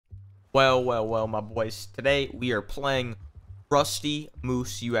Well, my boys. Today we are playing Rusty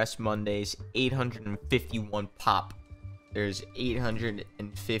Moose US Mondays 851 pop. There's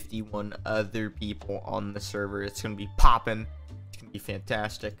 851 other people on the server. It's gonna be popping. It's gonna be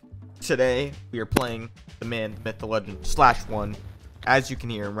fantastic. Today we are playing the man, myth, the legend, /1. As you can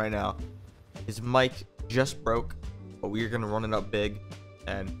hear him right now, his mic just broke, but we are gonna run it up big,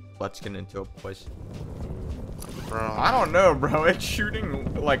 and let's get into it, boys. Bro. I don't know, bro. It's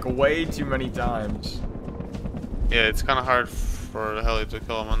shooting like way too many times. Yeah, it's kind of hard for the heli to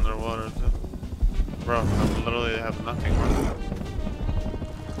kill him underwater, too. Bro, I literally have nothing, bro.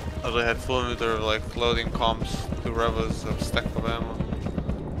 I literally had full inventory of like loading comps, 2 revas, a stack of ammo.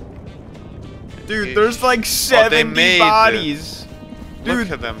 Dude, there's like 70 bodies. Dude,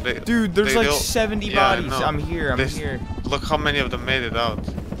 look at them. Dude, there's like 70 bodies. No. I'm here. I'm here. Look how many of them made it out.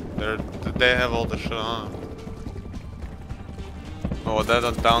 They have all the shit on. Oh,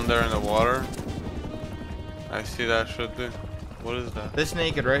 that's down there in the water. I see that shit, dude. What is that? This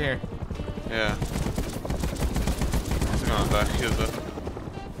naked right here. Yeah. He's gonna die. He's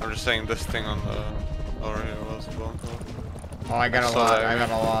I'm just saying this thing on the over here was blown up. Oh, I got a lot. I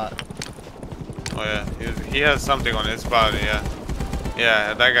got a lot. Oh yeah, he has something on his body. Yeah.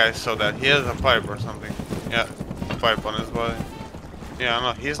 Yeah, that guy's so dead. He has a pipe or something. Yeah, a pipe on his body. Yeah, I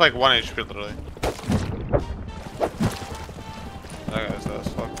know. He's like 1 HP literally. That guy's dead as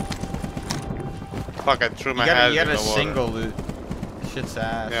fuck. Fuck, I threw my head in the water. You got a single loot. Shit's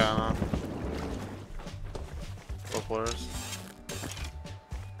ass. Yeah, I know. Go players.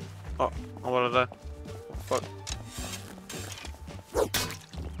 Oh, what is that? Fuck.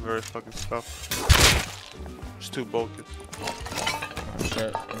 Very fucking stuff. There's 2 bulkets. Oh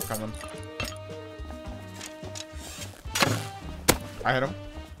shit, I'm coming. I hit him.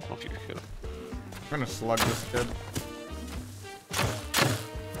 Oh, you hit him. I'm gonna slug this kid.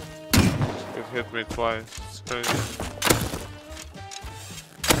 It hit me twice. It's crazy.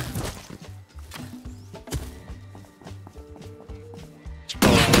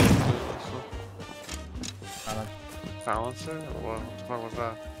 Silencer? What the fuck was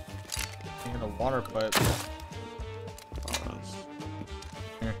that? I hit a water pipe. Oh,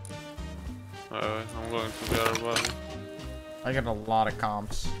 Here. I'm going to the other body. I got a lot of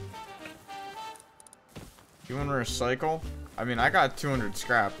comps. You want to recycle? I mean, I got 200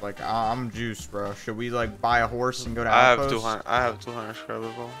 scrap. Like, I'm juiced, bro. Should we like buy a horse and go to Outpost? I have 200 scrap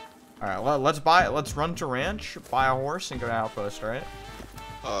as well. All right, let's buy it. Let's run to ranch, buy a horse, and go to Outpost, right?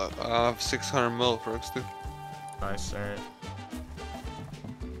 I have 600 mil perks too. Nice, alright.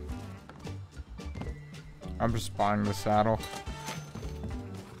 I'm just buying the saddle.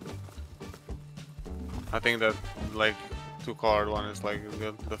 I think that like 2-colored one is like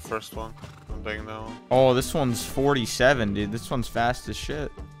good. The first one. I'm taking that one. Oh, this one's 47, dude. This one's fast as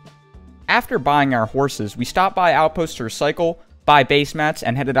shit. After buying our horses, we stopped by Outpost to recycle, buy base mats,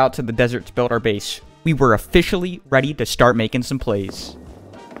 and headed out to the desert to build our base. We were officially ready to start making some plays.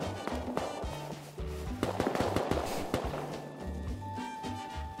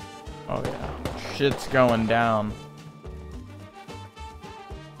 Oh yeah, shit's going down.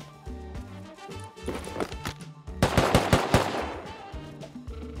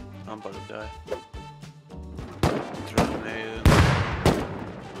 I'm about to die. Terminated.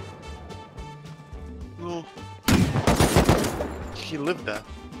 No. He lived that.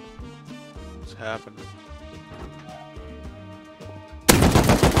 What's happening?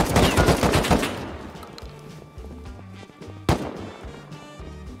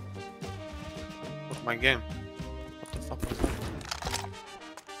 My game. What the fuck was that?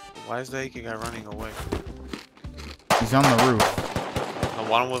 Why is the AK guy running away? He's on the roof. No,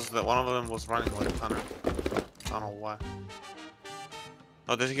 one of them was running like 100. I don't know why.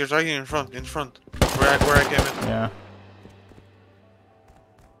 Oh, there's he's right here in front. Where I came in. Yeah.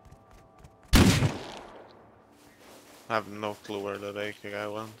 I have no clue where that AK guy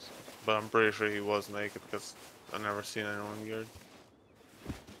went, but I'm pretty sure he was naked because I've never seen anyone geared.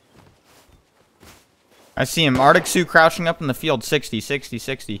 I see him. Arctic suit crouching up in the field. 60, 60,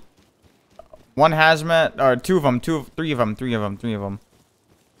 60. One hazmat, or 3 of them.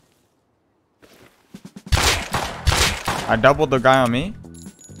 I doubled the guy on me.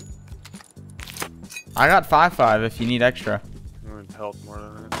 I got 5-5 if you need extra. I need help more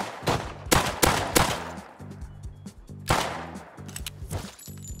than anything.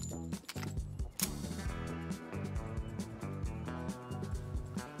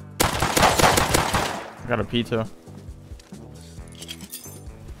 I got a P2.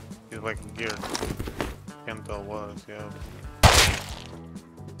 He's like geared. Can't tell what is, yeah.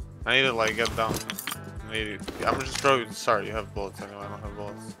 I need to like get down. I'm just throwing. Sorry, you have bullets anyway. I don't have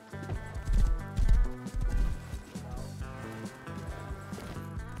bullets.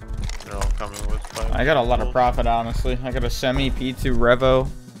 coming with 5. I got a lot of profit, honestly. I got a semi P2 Revo,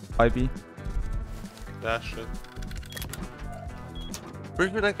 pipey. That shit.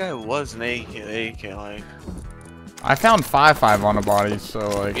 Pretty sure that guy was an AK like. I found 5.5 on a body, so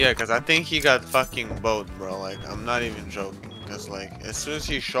like. Yeah, cause I think he got fucking bowed, bro. Like, I'm not even joking. Cause like, as soon as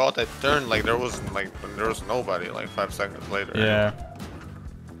he shot, I turned like there was nobody. Like 5 seconds later. Yeah.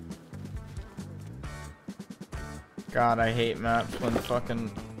 God, I hate maps when fucking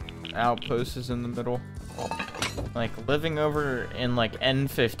outpost is in the middle. Like, living over in, like,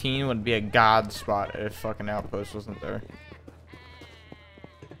 N15 would be a god spot if fucking outpost wasn't there.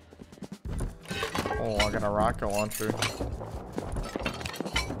 Oh, I got a rocket launcher.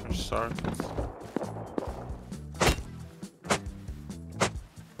 Sorry.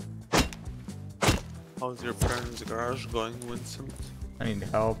 How's your parents' garage going, Vincent? I need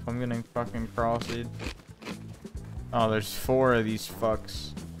help. I'm getting fucking crossed. Oh, there's 4 of these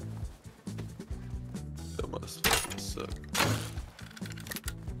fucks. That must fucking suck.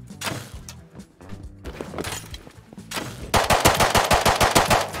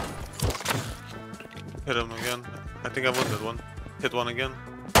 Hit him again. I think I wounded one. Hit one again.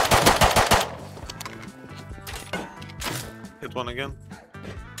 Hit one again.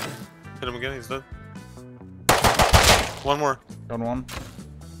 Hit him again, he's dead. One more. Got one.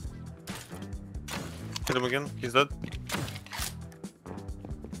 Hit him again, he's dead.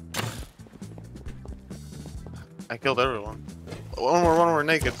 I killed everyone. One more,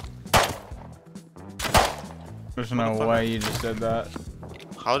 naked. There's no way you just did that.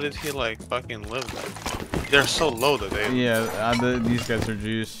 How did he like fucking live that? They're so low that they. Yeah, these guys are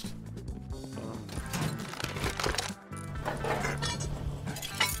juiced.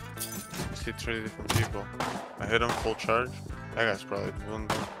 See 3 different people. I hit him full charge. That guy's probably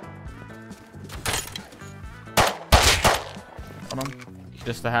wounded. Got him.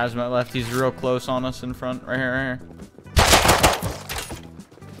 Just the hazmat left. He's real close on us in front. Right here, right here.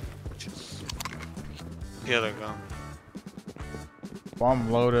 He had a gun.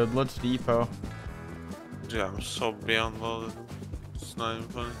 Bomb loaded. Let's depot. Yeah, I'm so beyond loaded. It's not even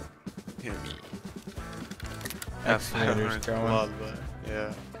funny. Yeah. Have Excavators 500 going. cloud, but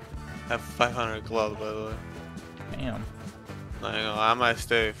yeah. Have 500 cloud, by the way. Damn. I know, I might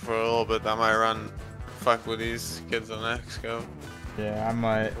stay for a little bit. I might fuck with these kids on Exco. Yeah, I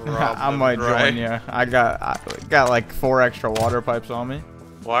might. Rob I them might dry. join you. I got like 4 extra water pipes on me.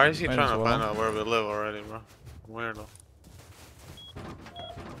 Why is he Might trying as to well. find out where we live already, bro? Weirdo.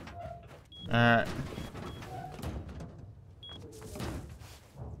 Alright.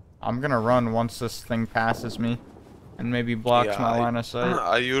 I'm gonna run once this thing passes me, and maybe blocks Yeah, my line of sight.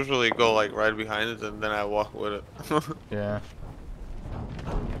 I usually go like right behind it and then I walk with it. Yeah.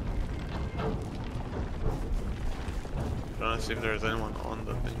 Trying to see if there's anyone on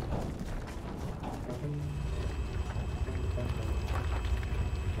the thing.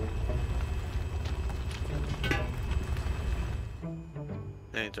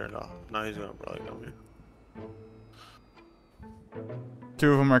 And he turned off. Now he's gonna probably come here.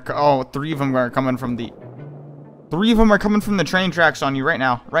 2 of them are. Oh, 3 of them are coming from the. 3 of them are coming from the train tracks on you right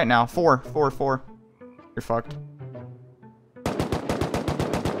now. Right now. 4. You're fucked.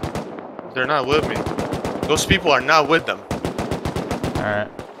 They're not with me. Those people are not with them.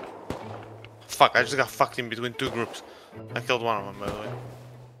 Alright. Fuck, I just got fucked in between 2 groups. I killed one of them, by the way.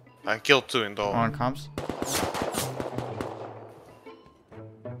 I killed 2 in total. On comms.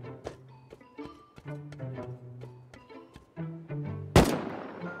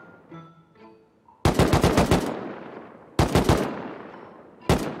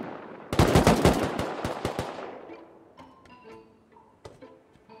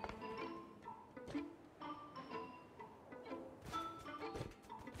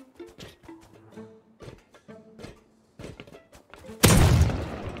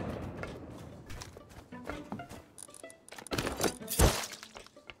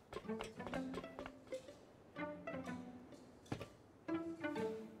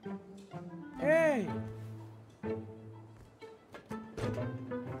 Hey!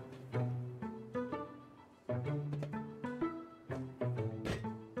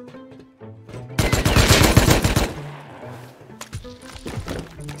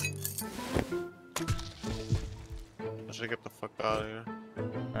 I should get the fuck out of here.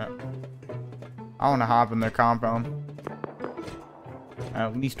 Yeah. I want to hop in their compound.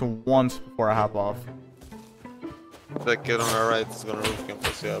 At least once before I hop off. That kid on our right is gonna roof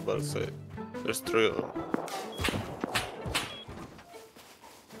campus, yeah, but say there's 3 of them.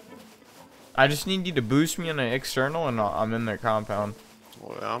 I just need you to boost me on an external and I'm in their compound.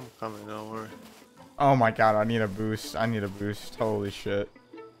 Well, yeah, I'm coming, don't worry. Oh my god, I need a boost. I need a boost. Holy shit.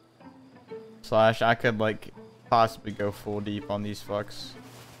 Slash, I could like possibly go full deep on these fucks.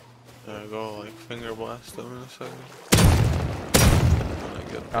 There I go, like finger blast them in a second.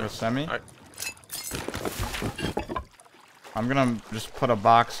 Got a semi? Alright. I'm gonna just put a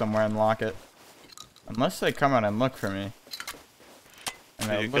box somewhere and lock it. Unless they come out and look for me.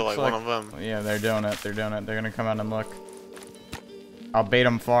 And You kill like one of them. Yeah, they're doing it. They're doing it. They're gonna come out and look. I'll bait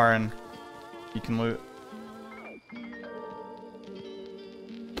them far and you can loot.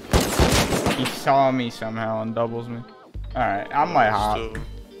 He saw me somehow and doubles me. Alright, I might hop.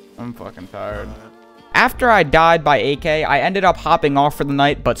 I'm fucking tired. After I died by AK, I ended up hopping off for the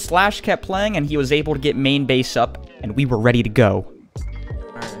night, but Slash kept playing and he was able to get main base up, and we were ready to go.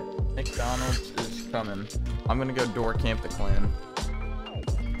 Alright, McDonald's is coming. I'm gonna go door camp the clan.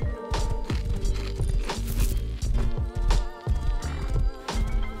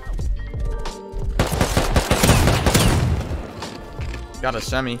 Got a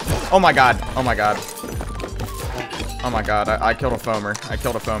semi. Oh my god. Oh my god. Oh my god. I killed a foamer. I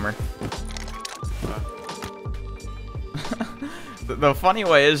killed a foamer. The funny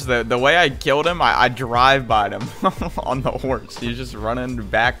way is that the way I killed him, I drive by him on the horse. He's just running,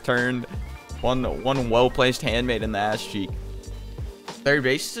 back turned, one well-placed handmade in the ass cheek. Their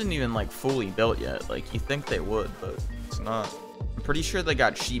base isn't even like fully built yet. Like you think they would, but it's not. I'm pretty sure they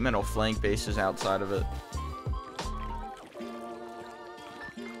got sheet metal flank bases outside of it.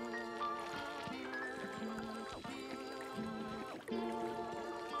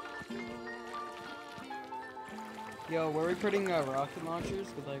 Yo, where are we putting rocket launchers?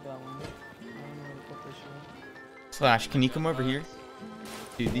 Cause I got one. I don't know where to put this shit. Slash, can you come over here?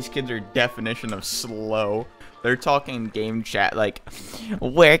 Dude, these kids are definition of slow. They're talking game chat like,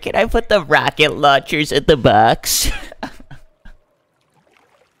 Where can I put the rocket launchers in the box?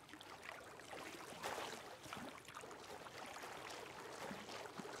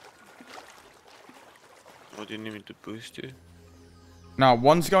 What do you need me to boost you? no,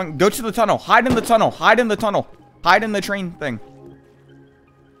 one's going. Go to the tunnel. Hide in the tunnel. Hide in the tunnel. Hide in the train thing.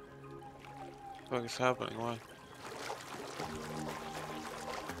 What is happening? Why?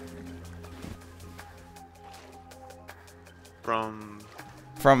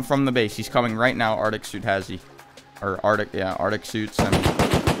 From the base. He's coming right now. Arctic suit has he. Or Arctic, yeah, Arctic suit semi.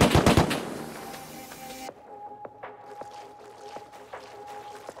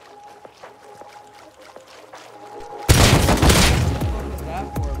 What was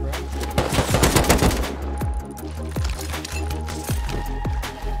that for, bro?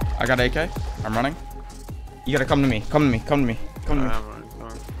 I got AK. I'm running. You gotta come to me. Come to me. Come to me. Come to me.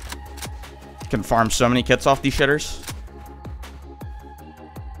 Can farm so many kits off these shitters.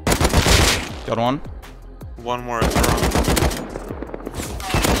 Got one. One more is wrong.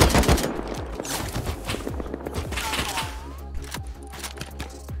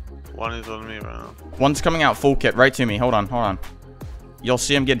 One is on me right now. One's coming out full kit right to me. Hold on. Hold on. You'll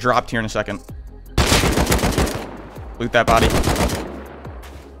see him get dropped here in a second. Loot that body.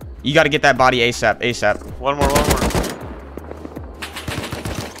 You gotta get that body ASAP. ASAP. One more, one more.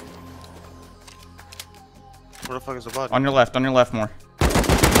 Where the fuck is the body? On your left more.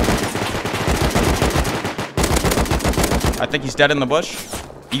 I think he's dead in the bush.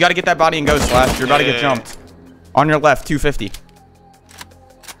 You gotta get that body and go, Slash. You're about to get jumped. On your left, 250.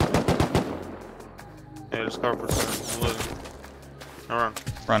 Yeah, this car person. Now run.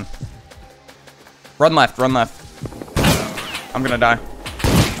 Run. Run left, run left. I'm gonna die.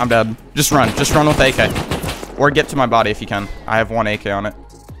 I'm dead. Just run with the AK. Or get to my body if you can. I have one AK on it.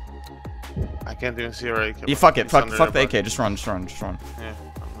 I can't even see her AK. You fuck it. It's Fuck under the there, AK. Just run. Yeah,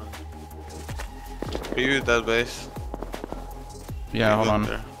 I'm running. We use that base. Yeah, hold on.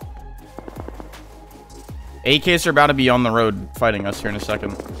 There. AKs are about to be on the road fighting us here in a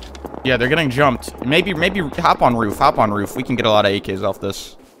second. Yeah, they're getting jumped. Maybe hop on roof. Hop on roof. We can get a lot of AKs off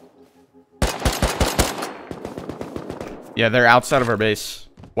this. Yeah, they're outside of our base.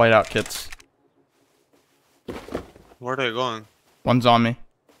 Whiteout kits. Where are they going? One's on me.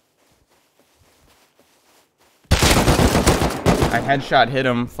 I headshot hit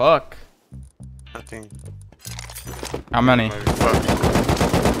him. Fuck. I think. How many? Maybe fuck.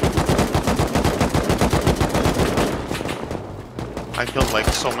 I killed like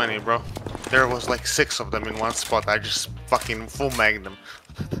so many, bro. There was like 6 of them in one spot. I just fucking full magged them.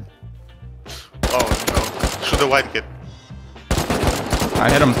 Oh no. Shoot the white kid. I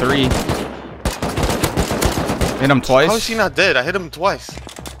hit him 3. Hit him twice. How is he not dead? I hit him twice.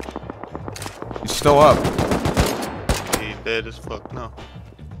 He's still up. He dead as fuck. No.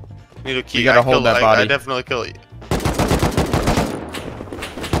 Need a key. You gotta hold that body. I definitely kill it.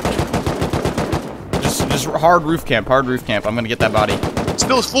 Just hard roof camp. Hard roof camp. I'm gonna get that body.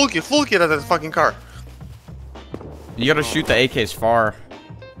 Still full kit at that fucking car. You gotta shoot the AKs far.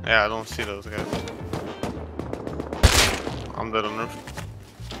 Yeah, I don't see those guys. I'm dead on roof.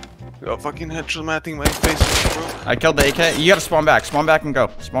 Got fucking headshot matting my face, bro. I killed the AK. You gotta spawn back and go.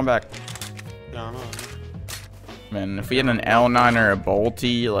 Spawn back. Yeah, I know. Man, if we had an L9 or a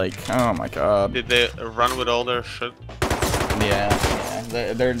Bolty, like, oh my god. Did they run with all their shit? Yeah.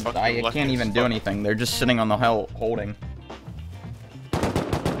 They're I lucky can't as even do fuck. anything. They're just sitting on the hell holding.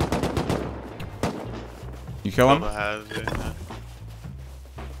 You kill him? Double has, yeah.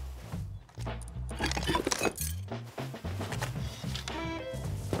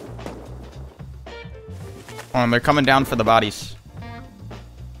 Oh, they're coming down for the bodies.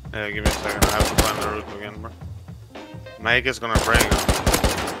 Yeah, give me a second. I have to find the route again, bro. Mike is gonna bring him.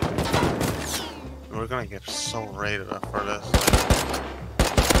 We're gonna get so raided up for this.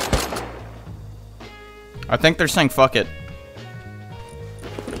 I think they're saying fuck it.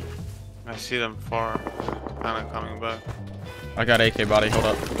 I see them far. Kinda coming back. I got AK body, hold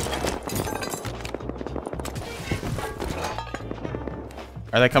up.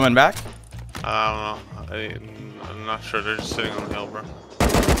 Are they coming back? I don't know. I'm not sure. They're just sitting on the hill, bro.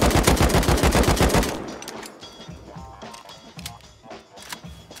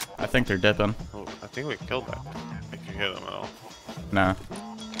 I think they're dipping. Oh, I think we killed that. I can hit him at all. Nah.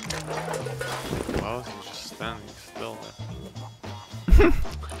 Why was he just standing still there?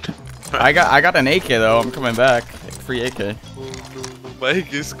 I got an AK though, I'm coming back. Free AK.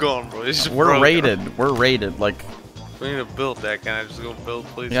 Mike is gone, bro. He's We're broken. raided. We're raided. Like, We need to build that. Can I just go build,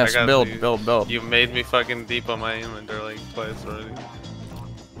 please? yes, I got build, you. build. You made me fucking deep on my inventory like twice already.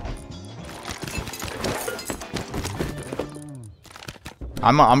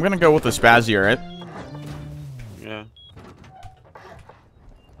 I'm gonna go with the Spazzy, right? Yeah.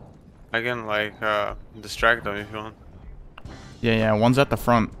 I can like distract them if you want. Yeah, one's at the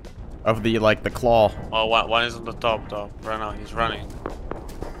front of the, like, the claw. Oh, one is on the top right now. He's running.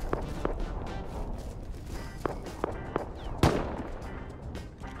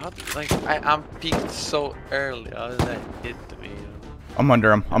 Like I'm peaked so early. How did that hit me? I'm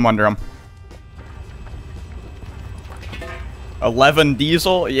under him. 11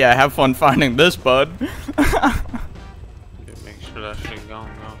 diesel? Yeah, have fun finding this, bud. Okay, make sure that shit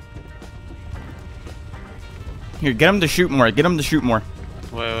gone now. Here, get him to shoot more. Wait,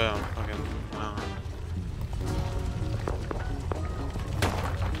 I'm fucking.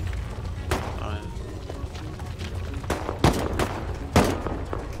 Alright.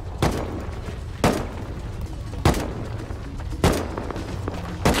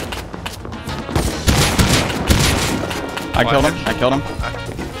 I killed him.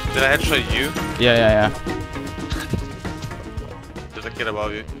 Did I headshot you? Yeah. There's a kid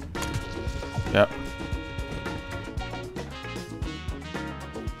above you. Yep.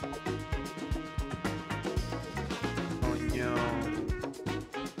 Oh no.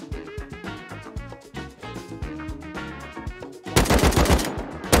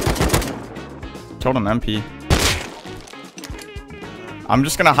 Killed an MP. I'm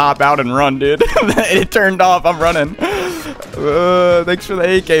just gonna hop out and run, dude. It turned off. I'm running. Thanks for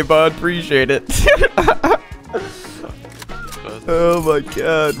the AK, bud. Appreciate it. Oh my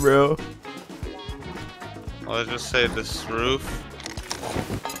god, bro. Let's just say this roof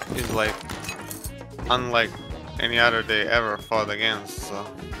is like unlike any other day ever fought against, so.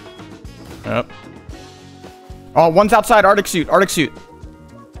 Yep. Oh, one's outside. Arctic suit.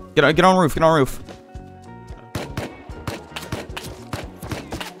 Get on roof. Kill him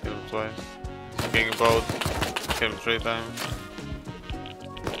twice. Getting both. Kill him 3 times.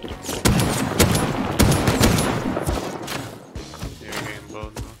 You're getting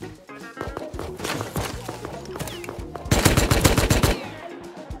both.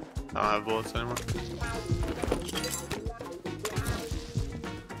 I don't have bullets anymore.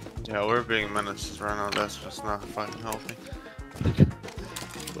 Yeah, we're being menaced right now. That's just not fucking healthy.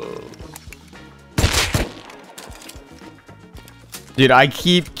 Whoa. Dude, I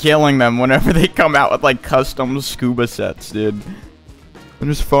keep killing them whenever they come out with like custom scuba sets, dude. I'm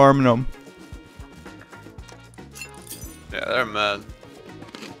just farming them. Yeah, they're mad.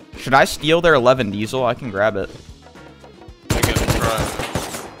 Should I steal their 11 diesel? I can grab it. I can try.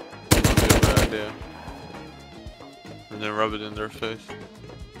 Would be a bad idea. And then rub it in their face.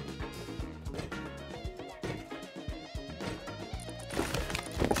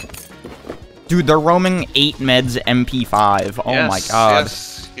 Dude, they're roaming 8 meds MP5. Oh my god.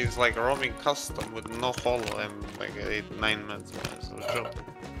 Yes, he's like roaming custom with no follow and like 8-9 minutes. So chill.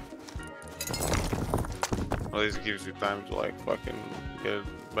 At least gives you time to like fucking get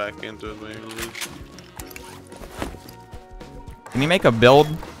back into it when you lose. Can you make a build?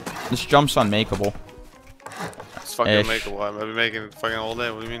 This jump's unmakeable. It's fucking Ish. makeable. I've been making it fucking all day.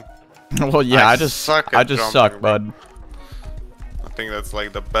 What do you mean? Well, yeah, I I just suck at suck, jumping, bro. bud. I think that's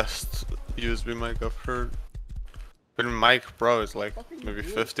like the best USB mic I've heard. But mic Pro is like maybe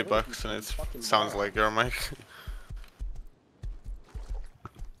 $50 and it sounds like your mic.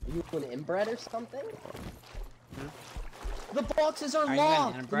 Are you an inbred or something? The boxes are you an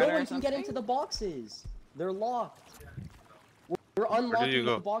locked. inbred No or one can get something? into the boxes. They're locked. We're you unlocking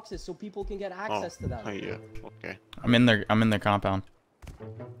go? the boxes so people can get access to them. Oh yeah, okay. I'm in their compound.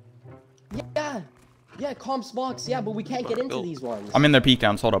 Yeah, yeah, comps box. Yeah, but we can't get into these ones. I'm in their peak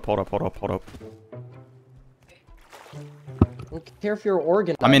downs. Hold up. I don't care if you're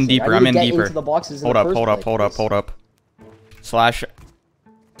organized. I'm in deeper. I I'm need in to get deeper. into the boxes in Hold the up. first place.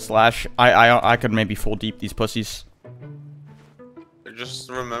 Slash. I could maybe full deep these pussies. Just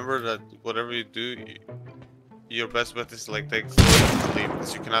remember that whatever you do, your best bet is like take full lead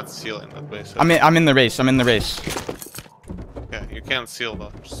because you cannot seal in that base. I'm in the race. Yeah, you can't seal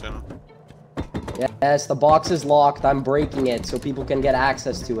though, just you know. Yes, the box is locked. I'm breaking it so people can get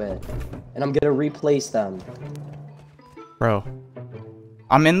access to it. And I'm gonna replace them. Bro.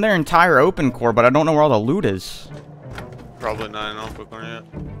 I'm in their entire open core, but I don't know where all the loot is. Probably not in open core yet.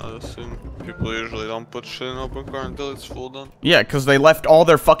 I assume people usually don't put shit in open core until it's full done. Yeah, because they left all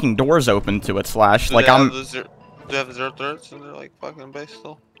their fucking doors open to it, Slash. Do Like, they I'm... do they have zero turrets in their like fucking base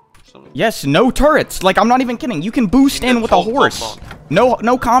still? Something. Yes, no turrets. Like, I'm not even kidding. You can boost in with a horse.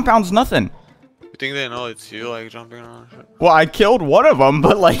 No compounds, nothing. You think they know it's you like jumping around and shit? Well, I killed one of them,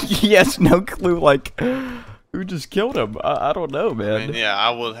 but, like, he has no clue, like... Who just killed him? I don't know, I man. mean, yeah, I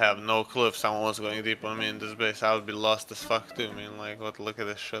would have no clue if someone was going deep on me in this base. I would be lost as fuck too. I mean, like, what? Look at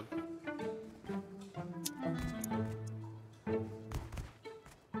this shit.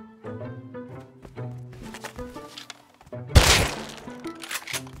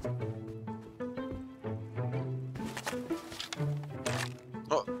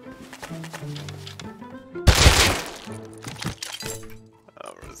 Oh.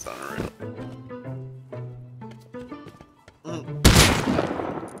 Oh, it's unreal.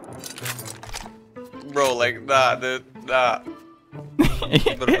 Bro, like that, dude, that.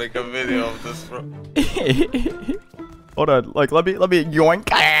 I'm gonna make a video of this, bro. Hold on, like, let me yoink.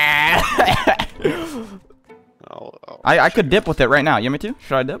 I could dip with it right now. You want me to?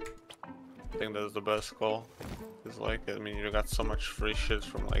 Should I dip? I think that's the best call. It's like, I mean, you got so much free shit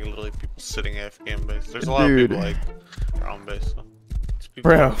from like literally people sitting AFK in base. There's a lot of people like around base. So it's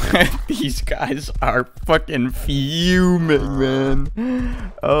people Bro, these guys are fucking fuming,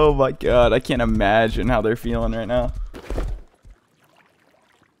 man. Oh my god, I can't imagine how they're feeling right now.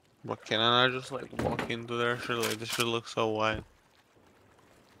 But can I just like walk into their shit? Like, this shit looks so wide.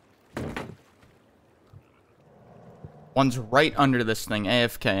 One's right under this thing,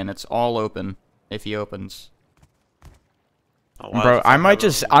 AFK, and it's all open if he opens. Oh, wow, Bro, that's I not might bad.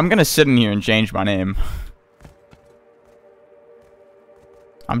 just, I'm gonna sit in here and change my name.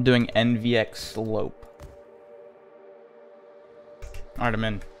 I'm doing NVX Slope. Alright, I'm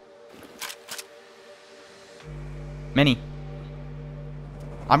in. Mini.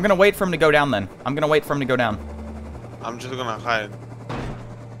 I'm gonna wait for him to go down then. I'm just gonna hide.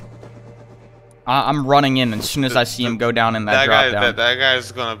 I'm running in as soon as I see him go down in that drop down. That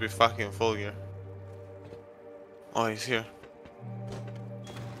guy's gonna be fucking full gear. Oh, he's here.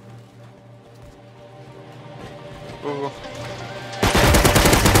 Go, go.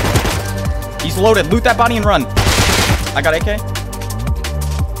 He's loaded. Loot that body and run. I got AK.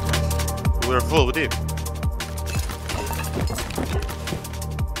 We're full deep.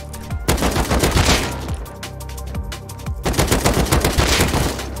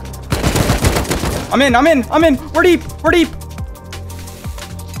 I'm in. We're deep.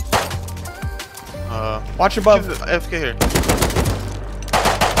 Watch above. AFK here.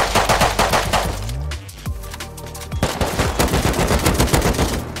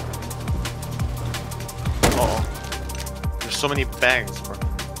 Uh-oh. There's so many bags, bro.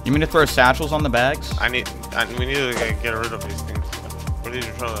 You mean to throw satchels on the bags? We need to get rid of these things. What did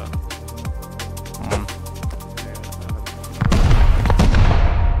you try that?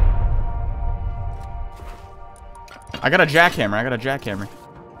 I got a jackhammer.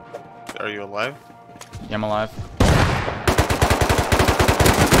 Are you alive? Yeah, I'm alive.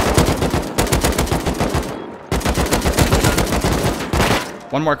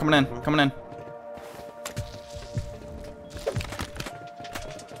 One more coming in.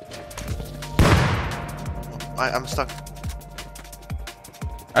 I'm stuck.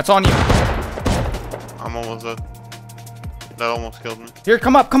 That's on you. I'm almost dead. That almost killed me. Here,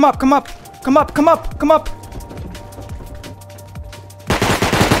 come up.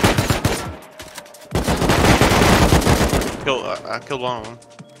 killed one of them.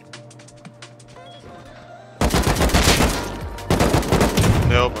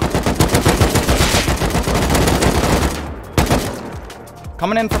 They open.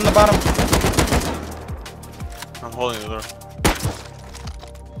 Coming in from the bottom. I'm holding the door.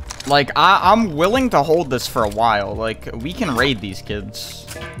 Like, I'm willing to hold this for a while. Like, we can raid these kids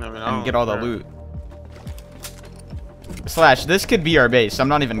I mean, and get all the loot. Slash, this could be our base. I'm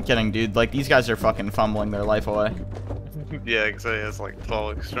not even kidding, dude. Like, these guys are fucking fumbling their life away. Yeah, exactly. It's like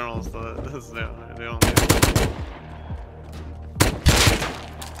 12 externals. That's the only.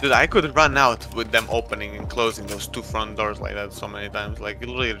 Dude, I could run out with them opening and closing those 2 front doors like that so many times. Like,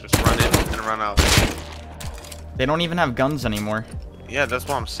 literally just run in and run out. They don't even have guns anymore. Yeah, that's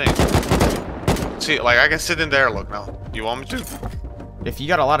what I'm saying. See, like, I can sit in there, look, now. You want me to? If you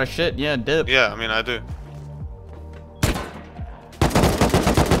got a lot of shit, yeah, dip. Yeah, I mean, I do.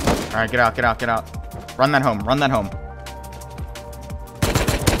 Alright, get out, get out, get out. Run that home, run that home.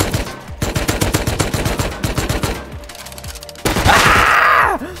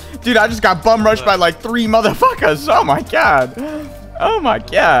 Ah! Dude, I just got bum rushed by like 3 motherfuckers. Oh my god. Oh my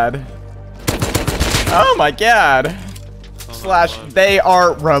god. Oh my god. Slash, they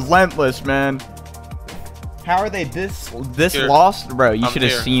are relentless, man. How are they this Here. lost? Bro, you I'm should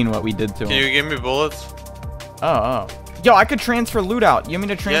have here. seen what we did to Can them. you give me bullets? Oh. Yo, I could transfer loot out. You want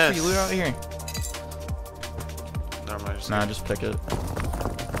me to transfer Yes. your loot out here? Never mind. Nah, just pick it.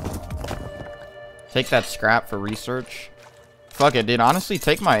 Take that scrap for research. Fuck it, dude. Honestly,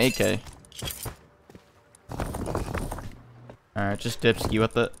 take my AK. Alright, just dip ski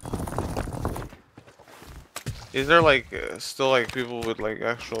with it. Is there like still like people with like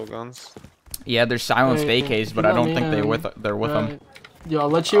actual guns? Yeah, there's silenced Hey, AKs, but you I let don't me think they're in. with them. Right. Yo, I'll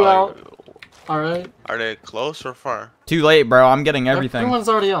let you out. Alright. Are they close or far? Too late, bro. I'm getting everything. Everyone's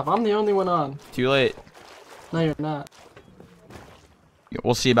already up. I'm the only one on. Too late. No, you're not.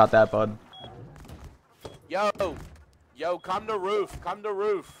 We'll see about that, bud. Yo, come to roof, come to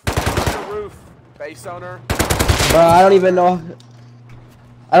roof, come to roof, base owner. Bro, I don't even know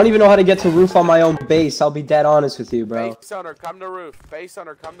how to get to roof on my own base. I'll be dead honest with you, bro. Base owner, come to roof, base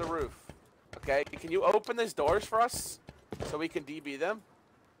owner, come to roof. Okay, can you open these doors for us so we can DB them?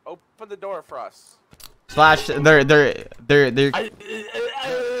 Open the door for us. Slash, they're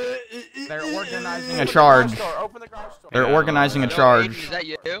organizing a charge. Open the garage door. They're organizing a charge. Is that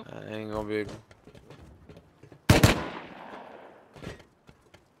you? I ain't gonna be.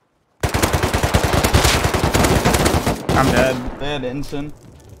 I'm dead. Dead, Ensign.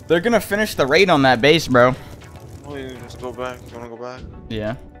 They're gonna finish the raid on that base, bro. Oh, you just go back. You wanna go back?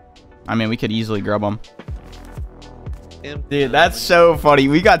 Yeah. I mean, we could easily grab them. Dude, that's so funny.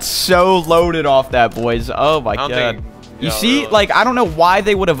 We got so loaded off that, boys. Oh my I don't god. think- You yeah, see, really. like, I don't know why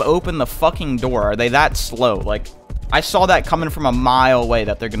they would have opened the fucking door. Are they that slow? Like, I saw that coming from a mile away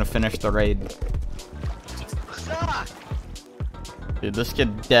that they're gonna finish the raid. Dude, this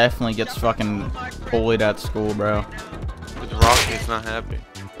kid definitely gets fucking bullied at school, bro. With Rocky's not happy.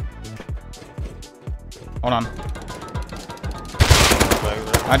 Hold on. Back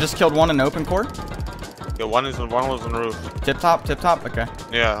there. I just killed one in open core. Yeah, one was on the roof. Tip top, tip top. Okay.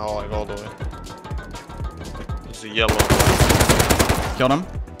 Yeah, all the way. It's a yellow. Killed him.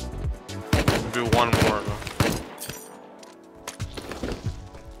 Do one more though.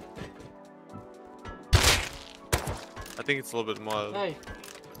 I think it's a little bit more. Hey,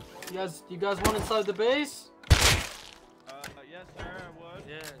 you guys want inside the base? Yes, sir, I would.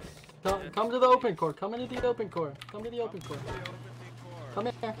 Yes. Come to the open core. Come into the open core. Come to the open core. Come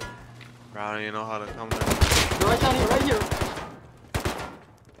here. Bro, I don't even know how to come there. You're right down here, right here.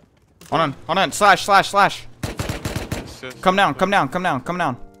 Hold on. Slash. It's just- Come down. Come down. I'm Come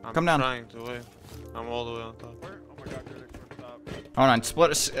down. trying to wait. I'm all the way on top. Oh my god, you're the top. Hold on.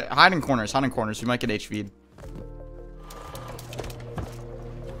 Split. Hide in corners. You might get HV'd.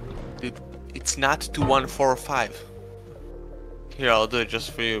 Dude, it's not 2145. Here, I'll do it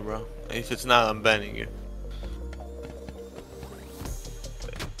just for you, bro. If it's not, I'm banning you.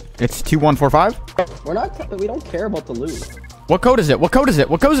 It's 2145. We don't care about the loot. What code is it? What code is it?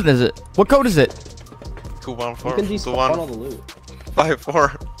 214. You can despawn all the loot.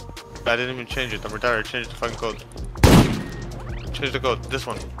 254. I didn't even change it. I'm retired. Change the fucking code. Change the code. This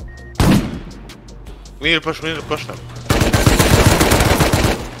one. We need to push them.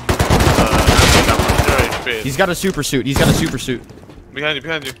 He's got a super suit.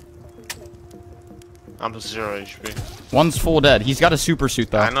 Behind you. I'm 0 HP. One's full dead. He's got a super suit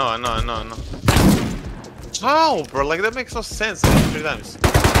though. I know. How, bro? Like, that makes no sense. Like, 3 times.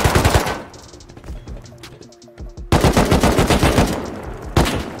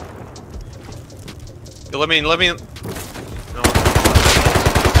 Yo, let me in.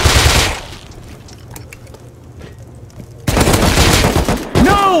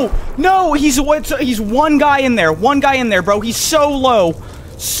 No, he's one guy in there. One guy in there, bro. He's so low.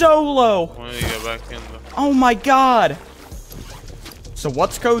 So low. When you get back in though. Oh my god. So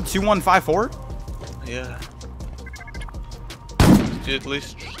what's code 2154? Yeah. Did you at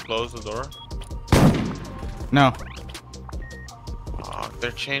least close the door? No.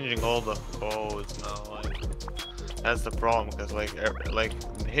 They're changing all the codes now. Like, that's the problem, because like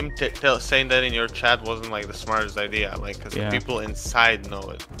him saying that in your chat wasn't like the smartest idea. Like, because Yeah. the people inside know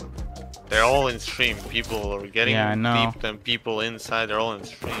it. They're all in stream. People are getting deep, and people inside, they're all in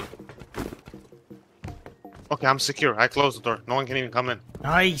stream. Okay, I'm secure. I closed the door. No one can even come in.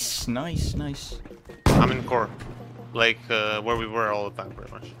 Nice, nice, nice. I'm in core, like where we were all the time,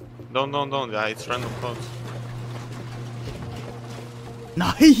 pretty much. Don't, yeah, it's random codes.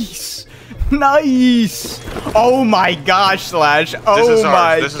 Nice, nice. Oh my gosh, Slash. Oh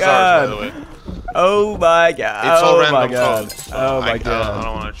my This is god. ours, by the way. Oh my god. It's all oh random my god. codes. So Oh my I god.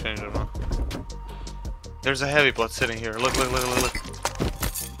 don't want to change it, man. There's a heavy bot sitting here. Look.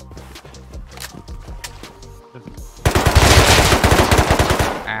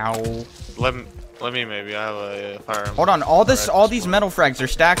 Ow. Let me maybe. I have a firearm. Hold on. All these metal frags are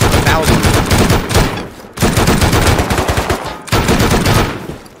stacked of 1,000.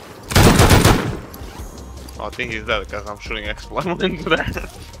 Oh, I think he's dead because I'm shooting X1 into there.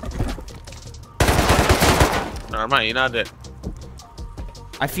 Never mind, you're not dead.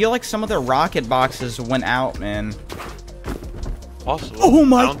 I feel like some of the rocket boxes went out, man. Possible. Oh I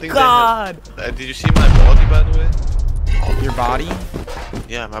my don't think god. did you see my body, by the way? Your body?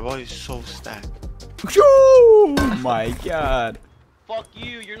 Yeah, my body's so stacked. Oh my god. Fuck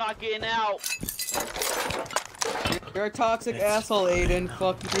you, you're not getting out. You're a toxic asshole, Aiden.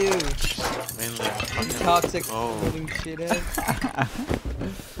 Fuck you. Mainly, You toxic Oh. living shithead.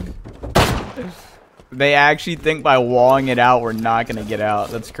 They actually think by walling it out, we're not gonna get out.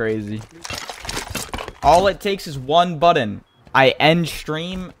 That's crazy. All it takes is one button. I end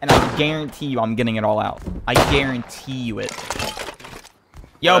stream, and I guarantee you I'm getting it all out. I guarantee you it.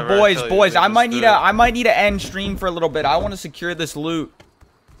 Yo, Whatever, I boys, tell you, boys, just I might do need it. I might need to end stream for a little bit. I want to secure this loot.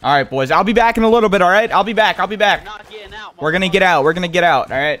 All right, boys, I'll be back in a little bit. All right, I'll be back. I'll be back. You're not getting out. We're gonna get out. We're gonna get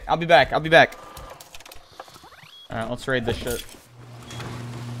out. All right, I'll be back. I'll be back. All right, let's raid this shit.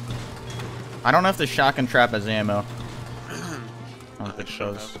 I don't know if the shotgun trap has ammo. I don't think it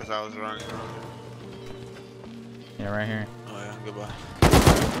does. Because I was running. Yeah, right here. Oh yeah, goodbye.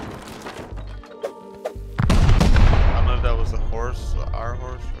 I don't know if that was a horse, our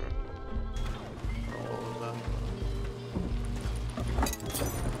horse, or what was that?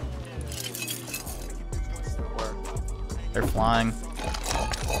 Where? They're flying.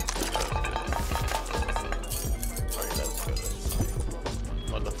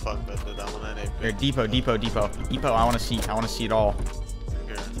 What the fuck that did that one at AP? Here, depot. I want to see it all.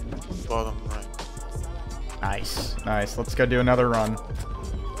 Here, bottom right. Nice, nice. Let's go do another run.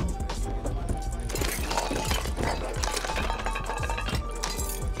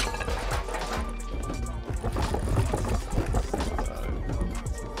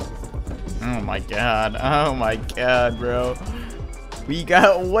 Oh my god, bro. We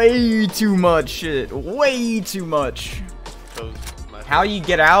got way too much shit. Way too much. How you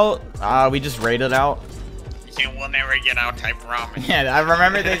get out? We just raided out. You will never get out type ramen. Yeah, I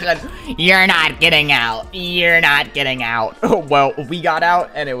remember they said, you're not getting out. You're not getting out. Well, we got out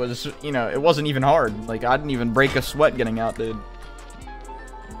and it was, you know, it wasn't even hard. Like, I didn't even break a sweat getting out, dude.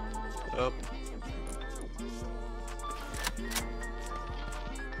 Up.